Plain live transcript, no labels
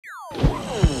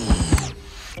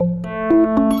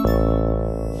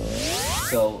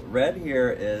So red here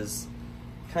is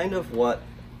kind of what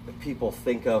people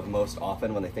think of most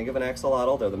often when they think of an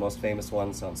axolotl. They're the most famous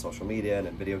ones on social media and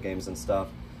in video games and stuff.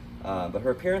 But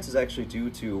her appearance is actually due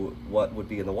to what would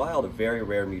be in the wild a very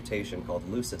rare mutation called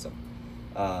leucism.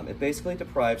 It basically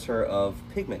deprives her of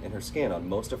pigment in her skin on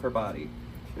most of her body.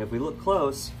 And if we look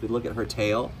close, if we look at her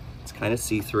tail, it's kind of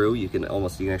see-through. You can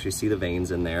actually see the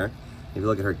veins in there. If you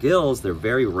look at her gills, they're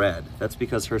very red. That's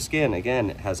because her skin, again,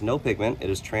 has no pigment, it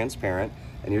is transparent,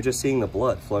 and you're just seeing the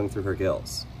blood flowing through her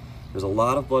gills. There's a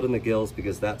lot of blood in the gills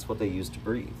because that's what they use to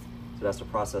breathe. So it has to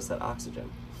process that oxygen.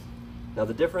 Now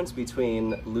the difference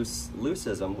between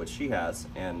leucism, which she has,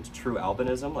 and true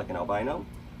albinism, like an albino,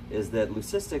 is that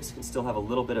leucistics can still have a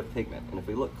little bit of pigment. And if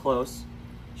we look close,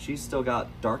 she's still got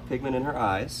dark pigment in her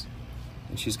eyes,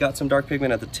 and she's got some dark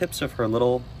pigment at the tips of her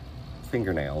little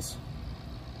fingernails.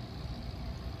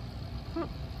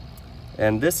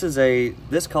 And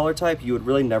this color type you would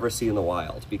really never see in the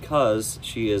wild because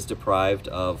she is deprived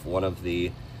of one of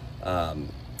the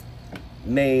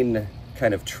main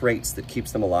kind of traits that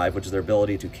keeps them alive, which is their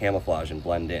ability to camouflage and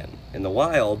blend in. In the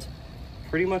wild,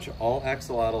 pretty much all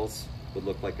axolotls would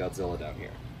look like Godzilla down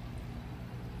here.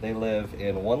 They live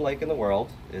in one lake in the world.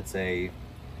 It's a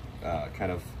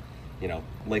kind of,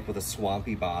 lake with a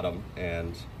swampy bottom,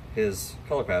 and his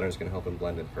color pattern is going to help him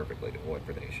blend in perfectly to avoid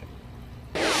predation.